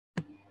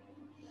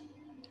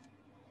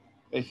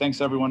Hey,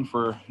 thanks everyone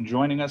for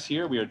joining us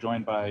here. We are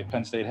joined by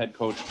Penn State head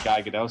coach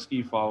Guy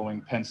Gadowsky following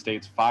Penn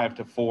State's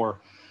 5-4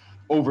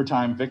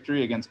 overtime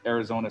victory against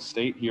Arizona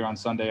State here on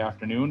Sunday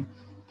afternoon.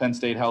 Penn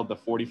State held the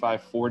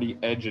 45-40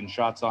 edge in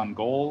shots on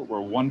goal.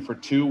 We're 1 for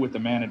 2 with the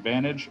man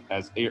advantage,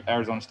 as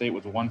Arizona State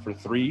was 1 for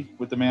 3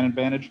 with the man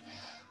advantage.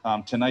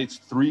 Tonight's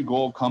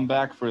 3-goal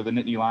comeback for the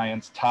Nittany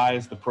Lions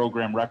ties the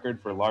program record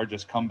for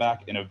largest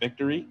comeback in a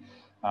victory.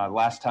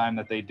 Last time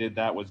that they did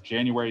that was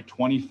January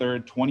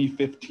 23rd,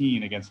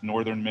 2015 against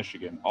Northern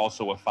Michigan,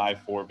 also a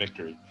 5-4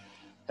 victory.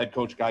 Head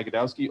coach Guy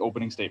Gadowsky,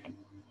 opening statement.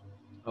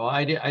 Oh,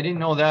 I didn't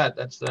know that.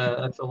 That's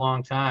a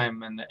long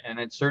time, and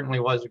it certainly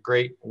was a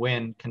great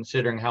win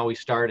considering how we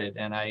started.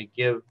 And I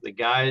give the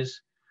guys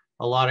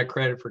a lot of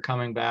credit for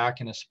coming back,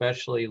 and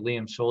especially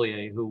Liam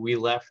Solier, who we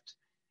left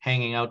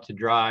hanging out to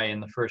dry in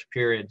the first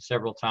period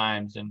several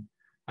times. And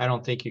I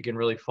don't think you can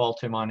really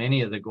fault him on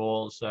any of the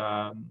goals.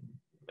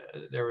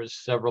 There was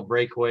several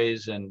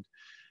breakaways and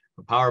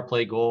a power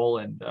play goal,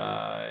 and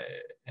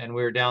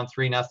we were down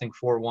 3-0,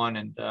 4-1,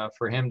 and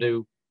for him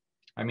to,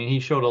 I mean, he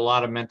showed a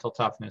lot of mental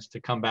toughness to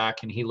come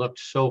back, and he looked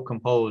so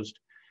composed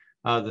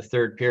the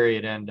third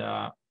period, and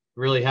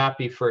really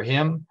happy for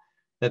him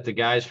that the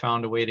guys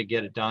found a way to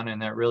get it done,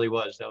 and that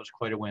was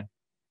quite a win.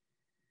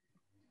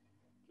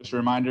 Just a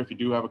reminder, if you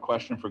do have a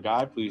question for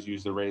Guy, please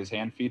use the raise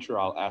hand feature.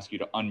 I'll ask you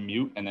to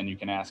unmute, and then you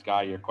can ask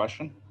Guy your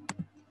question.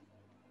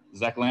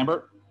 Zach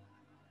Lambert.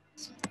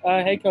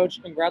 Hey,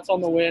 Coach. Congrats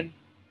on the win.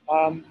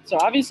 So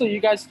obviously you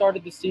guys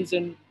started the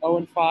season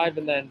 0-5,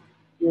 and then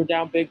you were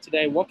down big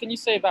today. What can you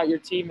say about your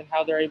team and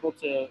how they're able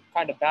to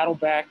kind of battle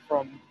back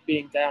from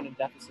being down in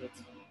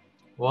deficits?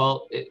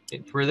 Well,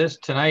 for this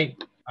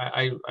tonight,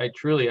 I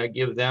truly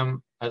give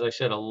them, as I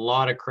said, a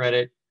lot of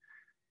credit,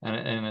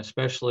 and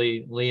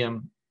especially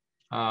Liam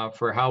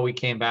for how we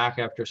came back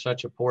after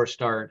such a poor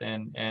start,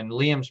 and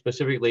Liam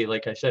specifically,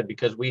 like I said,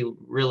 because we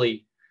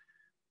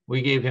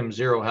gave him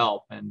zero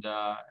help,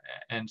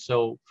 and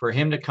so for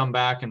him to come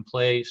back and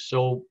play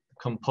so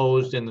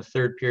composed in the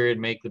third period,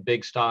 make the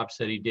big stops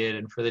that he did,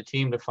 and for the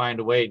team to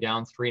find a way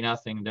down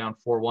 3-0, down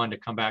 4-1 to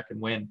come back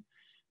and win.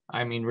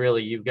 I mean,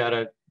 really, you've got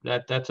to,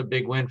 that's a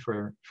big win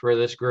for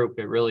this group.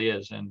 It really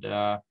is. And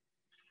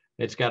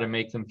it's got to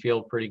make them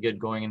feel pretty good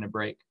going into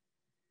break.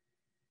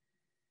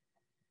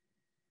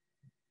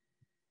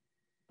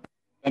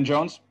 Ben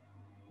Jones.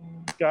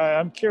 Guy,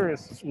 I'm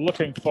curious,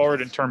 looking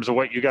forward in terms of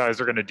what you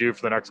guys are going to do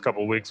for the next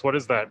couple of weeks, what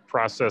is that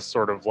process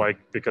sort of like?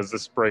 Because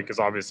this break is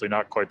obviously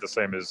not quite the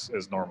same as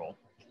normal.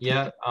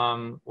 Yeah,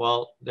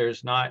 well,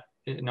 there's not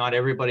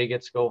everybody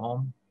gets to go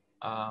home.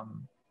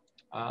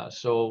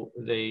 So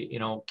they,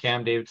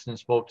 Cam Davidson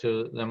spoke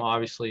to them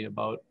obviously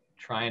about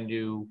trying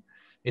to,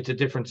 it's a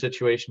different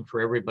situation for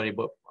everybody,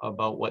 but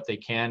about what they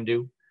can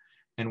do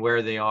and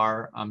where they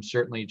are.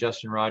 Certainly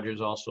Justin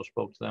Rogers also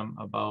spoke to them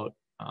about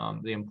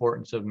the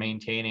importance of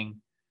maintaining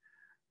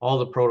all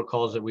the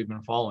protocols that we've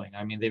been following.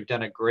 I mean, they've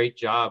done a great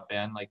job,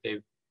 Ben. Like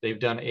they've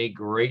done a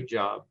great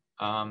job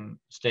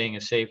staying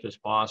as safe as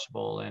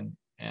possible,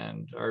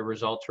 and our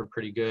results were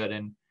pretty good.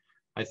 And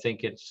I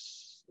think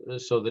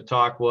so the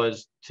talk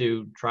was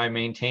to try and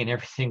maintain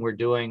everything we're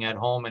doing at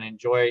home and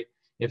enjoy.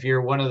 If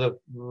you're one of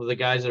the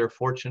guys that are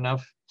fortunate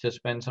enough to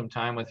spend some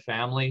time with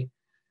family,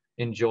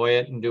 enjoy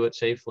it and do it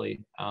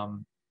safely.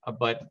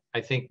 But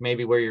I think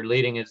maybe where you're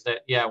leading is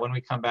that, yeah, when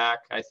we come back,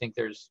 I think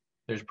there's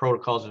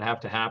protocols that have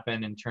to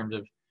happen in terms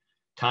of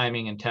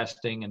timing and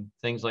testing and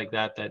things like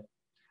that,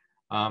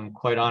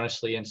 quite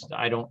honestly, and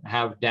I don't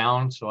have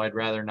down, so I'd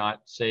rather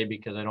not say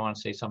because I don't want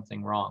to say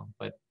something wrong.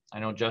 But I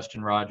know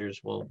Justin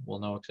Rogers will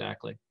know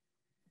exactly.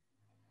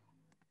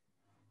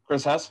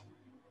 Chris Hess.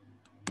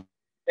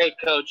 Hey,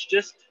 Coach,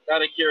 just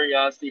out of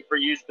curiosity for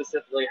you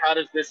specifically, how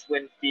does this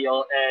win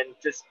feel? And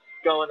just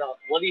going up,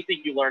 what do you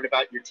think you learned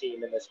about your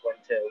team in this win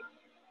too?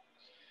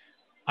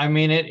 I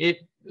mean,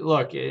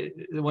 look,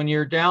 when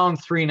you're down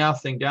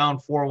 3-0, down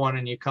 4-1,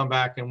 and you come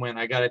back and win,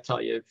 I got to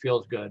tell you, it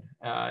feels good.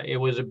 It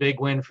was a big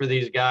win for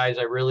these guys.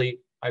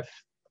 I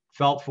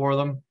felt for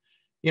them,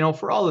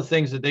 for all the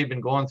things that they've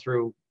been going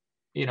through,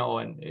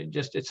 and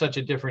it's such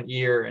a different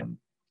year, and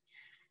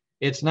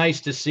it's nice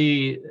to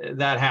see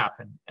that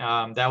happen.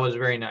 That was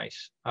very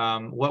nice.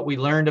 What we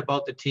learned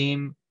about the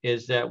team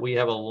is that we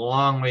have a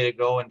long way to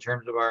go in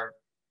terms of our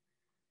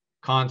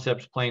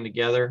concepts playing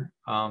together.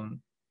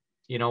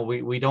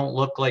 We don't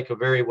look like a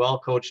very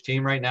well-coached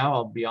team right now,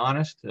 I'll be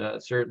honest.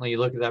 Certainly you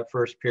look at that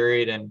first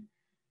period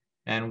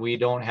and we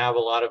don't have a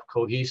lot of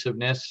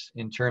cohesiveness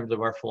in terms of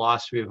our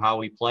philosophy of how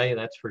we play,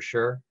 that's for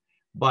sure.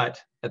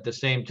 But at the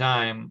same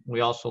time,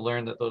 we also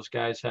learned that those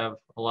guys have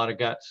a lot of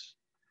guts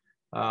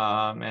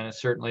and it's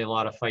certainly a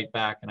lot of fight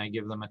back, and I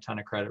give them a ton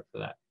of credit for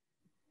that.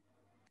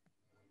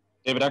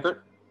 David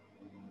Eckert.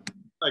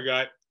 Hi,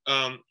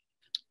 Guy.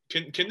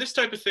 Can this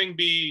type of thing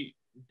be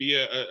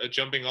a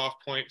jumping off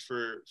point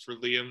for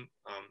Liam?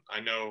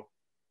 I know,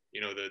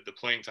 the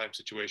playing time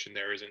situation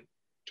there isn't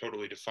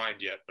totally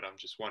defined yet, but I'm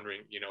just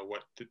wondering,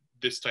 what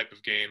this type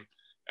of game,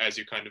 as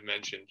you kind of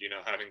mentioned,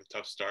 having the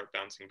tough start,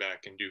 bouncing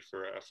back, can do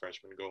for a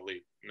freshman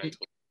goalie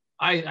mentally.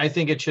 I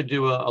think it should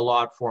do a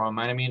lot for them.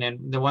 I mean,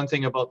 and the one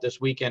thing about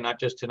this weekend, not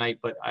just tonight,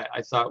 but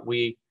I thought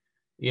we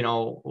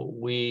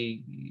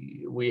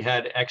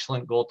had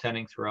excellent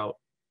goaltending throughout.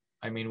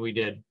 I mean, we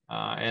did,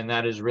 and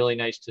that is really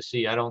nice to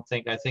see. I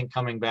think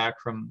coming back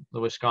from the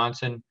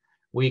Wisconsin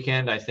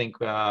weekend, I think,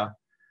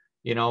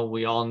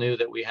 we all knew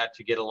that we had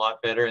to get a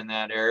lot better in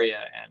that area.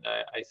 And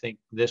I think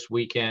this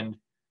weekend,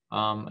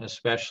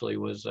 especially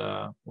was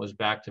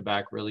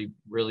back-to-back really,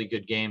 really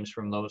good games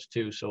from those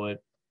two. So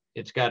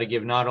it's got to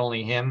give not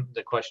only him,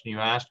 the question you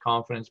asked,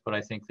 confidence, but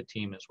I think the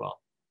team as well.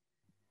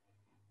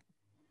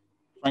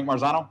 Frank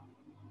Marzano.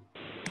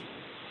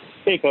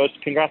 Hey, Coach.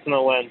 Congrats on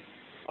the win.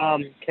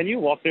 Can you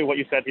walk through what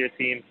you said to your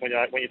team when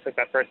you took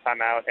that first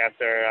time out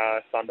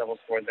after Sun Devils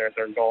scored their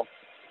third goal?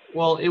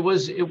 Well, it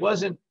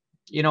wasn't,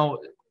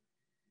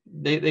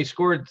 they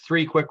scored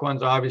 3 quick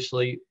ones,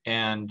 obviously,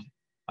 and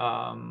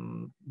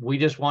we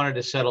just wanted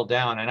to settle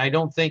down. And I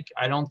don't think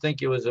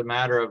it was a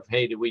matter of,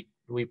 hey, did we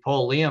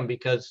pull Liam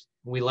because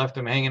we left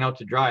him hanging out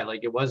to dry?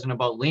 Like, it wasn't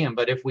about Liam,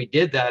 but if we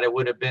did that, it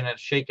would have been a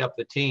shake up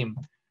the team.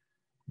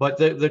 But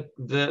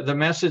the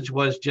message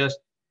was just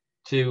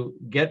to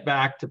get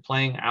back to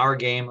playing our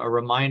game, a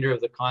reminder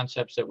of the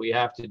concepts that we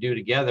have to do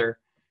together.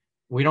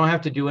 We don't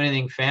have to do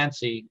anything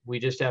fancy. We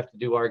just have to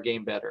do our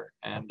game better.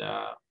 And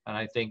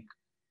I think,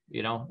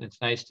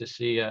 it's nice to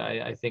see.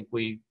 I think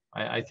we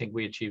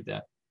achieved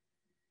that.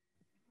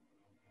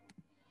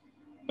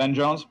 Ben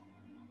Jones.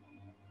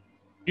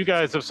 You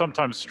guys have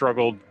sometimes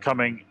struggled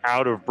coming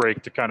out of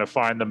break to kind of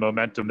find the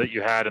momentum that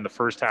you had in the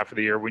first half of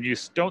the year. When you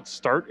don't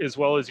start as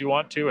well as you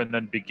want to and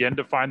then begin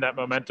to find that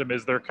momentum,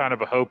 is there kind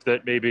of a hope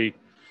that maybe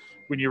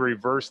when you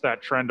reverse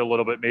that trend a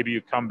little bit, maybe you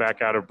come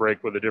back out of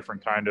break with a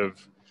different kind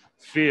of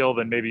feel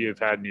than maybe you've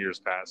had in years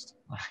past?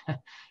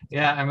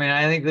 Yeah, I mean,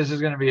 I think this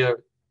is going to be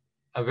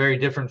a very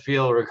different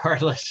feel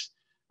regardless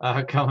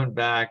coming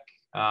back.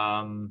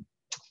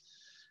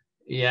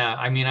 Yeah,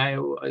 I mean,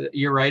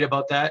 you're right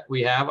about that.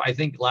 I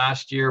think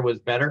last year was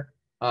better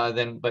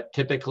but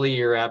typically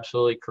you're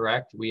absolutely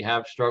correct. We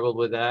have struggled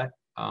with that.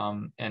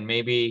 And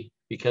maybe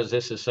because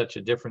this is such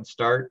a different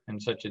start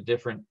and such a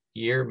different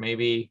year,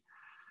 maybe,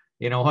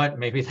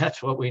 maybe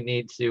that's what we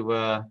need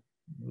to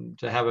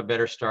have a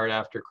better start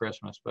after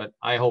Christmas. But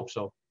I hope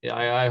so. Yeah,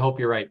 I hope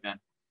you're right, Ben.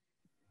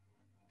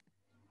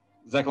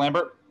 Zach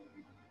Lambert.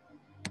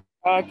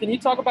 Can you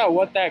talk about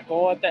what that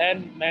goal at the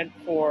end meant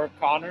for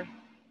Connor?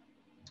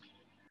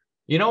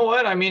 You know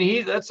what? I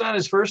mean, that's not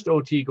his first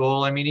OT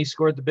goal. I mean, he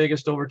scored the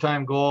biggest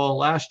overtime goal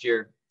last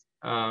year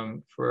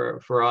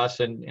for us.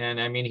 And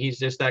I mean, he's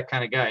just that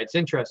kind of guy. It's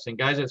interesting.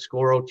 Guys that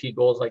score OT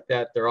goals like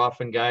that, they're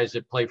often guys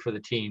that play for the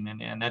team.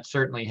 And that's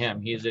certainly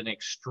him. He's an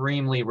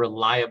extremely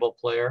reliable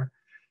player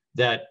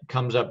that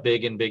comes up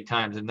big in big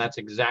times. And that's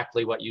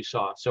exactly what you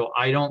saw. So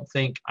I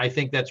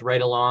think that's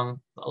right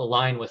along the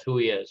line with who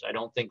he is. I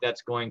don't think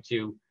that's going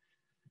to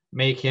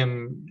make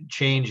him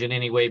change in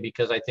any way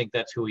because I think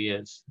that's who he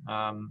is.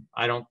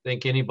 I don't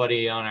think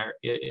anybody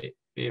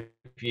if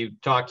you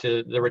talk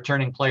to the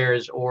returning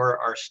players or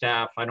our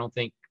staff, I don't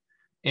think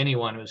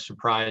anyone was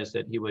surprised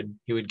that he would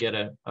get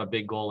a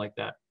big goal like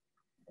that.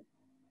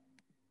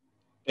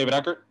 David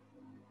Eckert.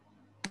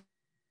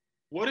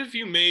 What have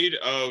you made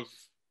of,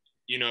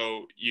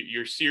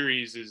 your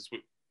series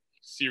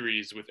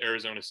with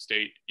Arizona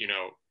State,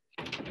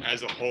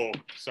 as a whole?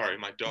 Sorry,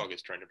 my dog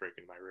is trying to break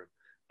in my room.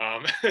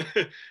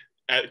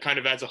 Kind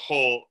of as a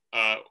whole,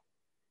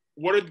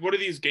 what are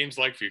these games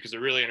like for you? Because they're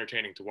really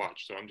entertaining to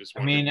watch. So I'm just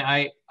wondering.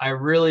 I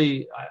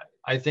mean,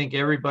 I think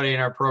everybody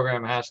in our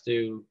program has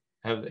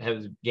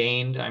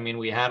gained. I mean,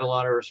 we had a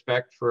lot of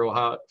respect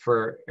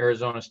for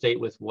Arizona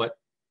State with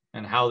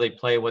how they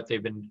play, with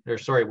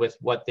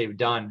what they've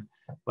done.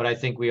 But I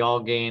think we all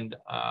gained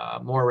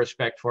more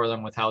respect for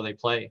them with how they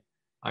play.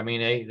 I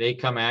mean, they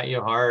come at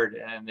you hard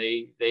and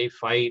they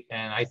fight,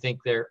 and I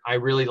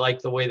really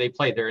like the way they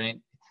play.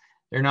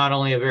 They're not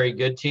only a very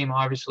good team,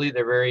 obviously,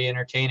 they're very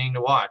entertaining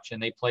to watch, and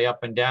they play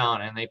up and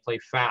down and they play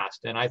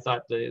fast. And I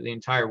thought the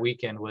entire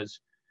weekend was,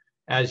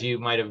 as you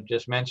might have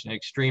just mentioned,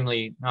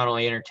 extremely not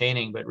only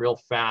entertaining, but real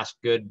fast,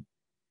 good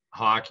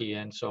hockey.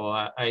 And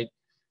so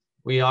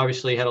we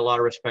obviously had a lot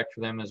of respect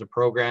for them as a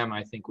program.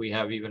 I think we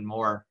have even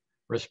more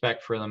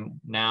respect for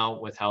them now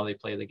with how they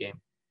play the game.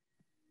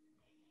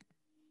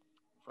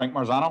 Frank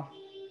Marzano.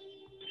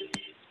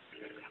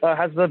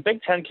 Has the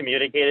Big Ten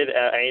communicated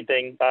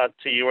anything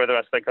to you or the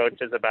rest of the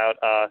coaches about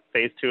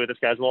phase 2 of the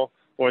schedule,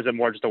 or is it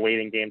more just a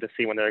waiting game to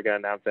see when they're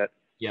going to announce it?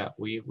 Yeah,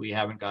 we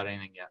haven't got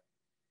anything yet.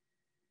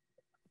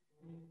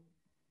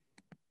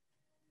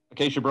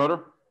 Acacia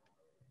Broder.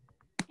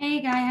 Hey,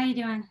 Guy, how you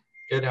doing?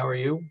 Good, how are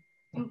you?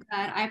 I'm good.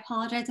 I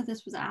apologize if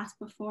this was asked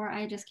before.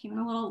 I just came in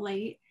a little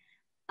late.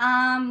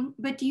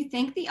 But do you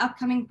think the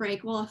upcoming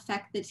break will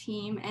affect the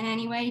team in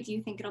any way? Do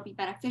you think it'll be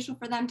beneficial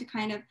for them to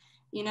kind of,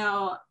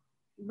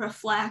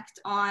 reflect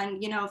on,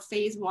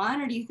 phase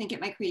 1, or do you think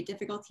it might create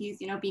difficulties,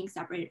 being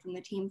separated from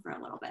the team for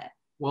a little bit?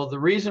 Well, the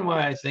reason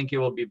why I think it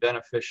will be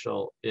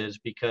beneficial is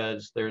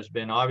because there's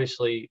been,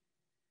 obviously,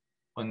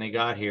 when they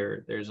got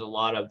here,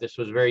 this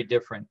was very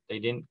different. They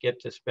didn't get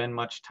to spend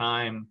much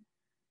time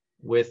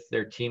with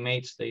their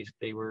teammates.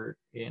 They were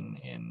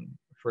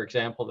for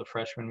example, the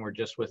freshmen were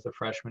just with the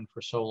freshmen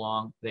for so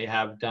long. They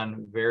have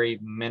done very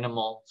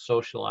minimal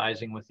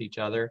socializing with each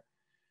other.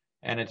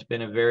 And it's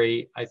been a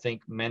very, I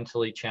think,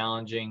 mentally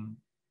challenging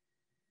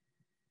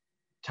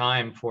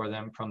time for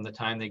them from the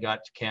time they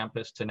got to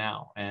campus to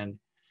now. And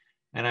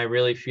I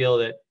really feel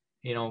that,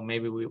 you know,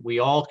 maybe we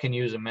all can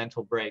use a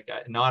mental break.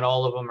 Not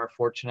all of them are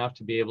fortunate enough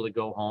to be able to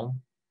go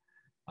home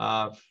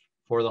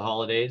for the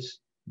holidays.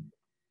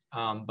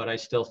 But I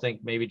still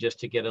think maybe just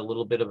to get a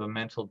little bit of a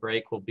mental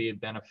break will be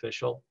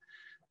beneficial.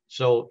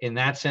 So in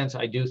that sense,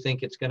 I do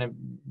think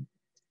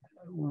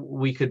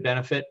we could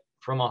benefit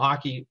from a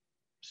hockey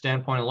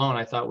standpoint alone.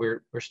 I thought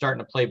we're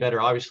starting to play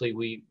better. Obviously,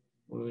 we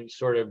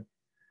sort of,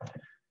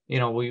 you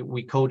know,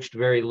 we coached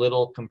very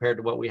little compared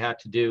to what we had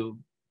to do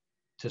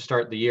to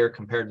start the year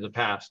compared to the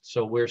past.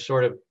 So we're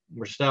started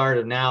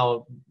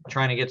now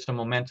trying to get some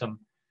momentum.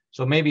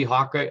 So maybe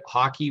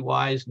hockey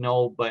wise,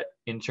 no, but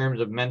in terms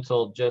of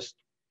mental, just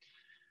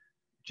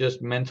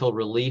mental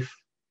relief,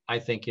 I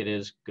think it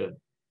is good.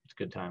 It's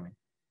good timing.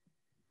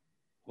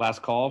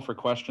 Last call for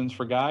questions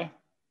for Guy.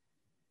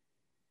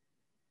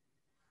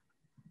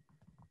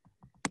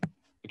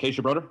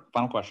 Acacia Broder,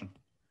 final question.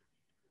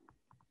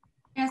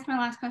 I guess my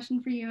last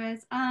question for you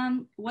is,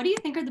 what do you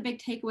think are the big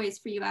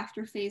takeaways for you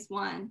after phase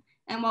one?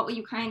 And what will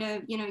you kind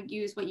of, you know,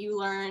 use what you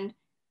learned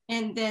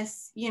in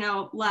this, you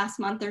know, last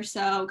month or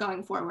so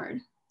going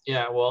forward?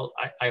 Yeah, well,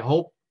 I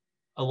hope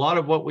a lot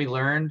of what we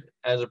learned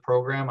as a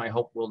program, I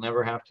hope we'll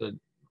never have to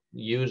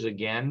use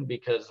again,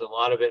 because a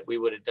lot of it we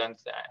would have done,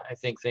 I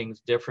think, things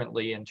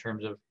differently in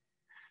terms of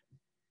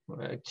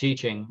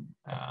teaching.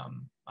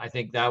 I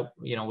think that,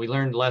 you know, we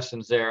learned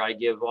lessons there. I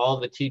give all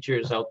the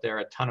teachers out there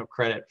a ton of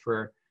credit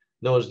for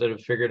those that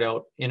have figured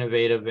out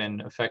innovative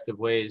and effective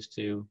ways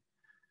to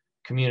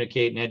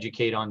communicate and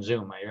educate on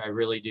Zoom. I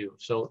really do.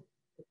 So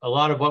a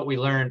lot of what we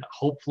learned,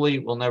 hopefully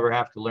we'll never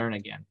have to learn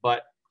again.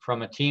 But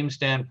from a team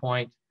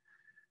standpoint,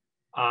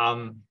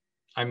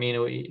 I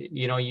mean,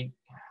 you know,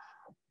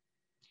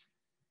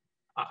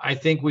 I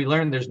think we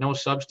learned there's no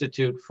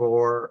substitute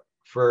for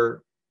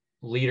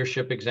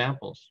leadership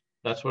examples.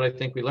 That's what I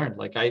think we learned.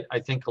 Like, I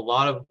think a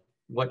lot of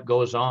what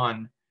goes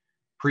on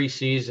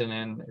preseason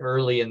and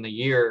early in the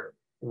year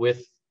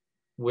with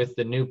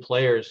the new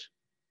players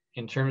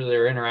in terms of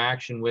their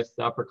interaction with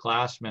the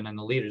upperclassmen and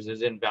the leaders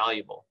is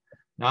invaluable,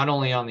 not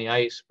only on the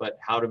ice, but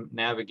how to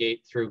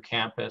navigate through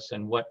campus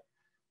and what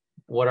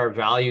our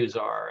values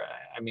are.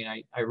 I mean,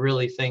 I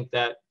really think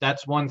that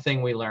that's one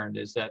thing we learned,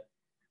 is that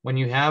when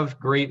you have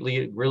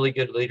really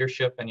good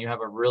leadership and you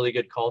have a really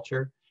good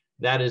culture,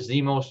 that is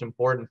the most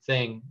important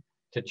thing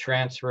to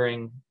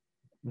transferring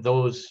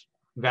those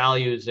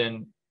values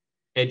and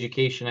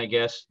education, I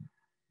guess,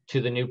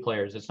 to the new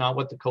players. It's not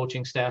what the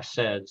coaching staff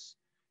says.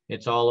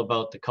 It's all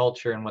about the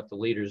culture and what the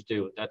leaders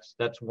do.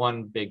 That's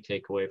one big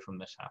takeaway from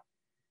this half.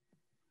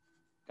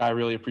 I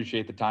really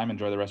appreciate the time.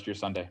 Enjoy the rest of your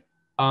Sunday.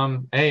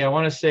 Hey, I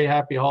want to say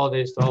happy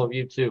holidays to all of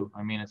you too.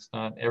 I mean, it's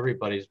not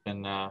everybody's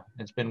been,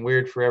 it's been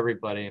weird for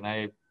everybody, and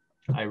I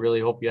really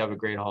hope you have a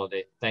great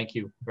holiday. Thank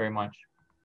you very much.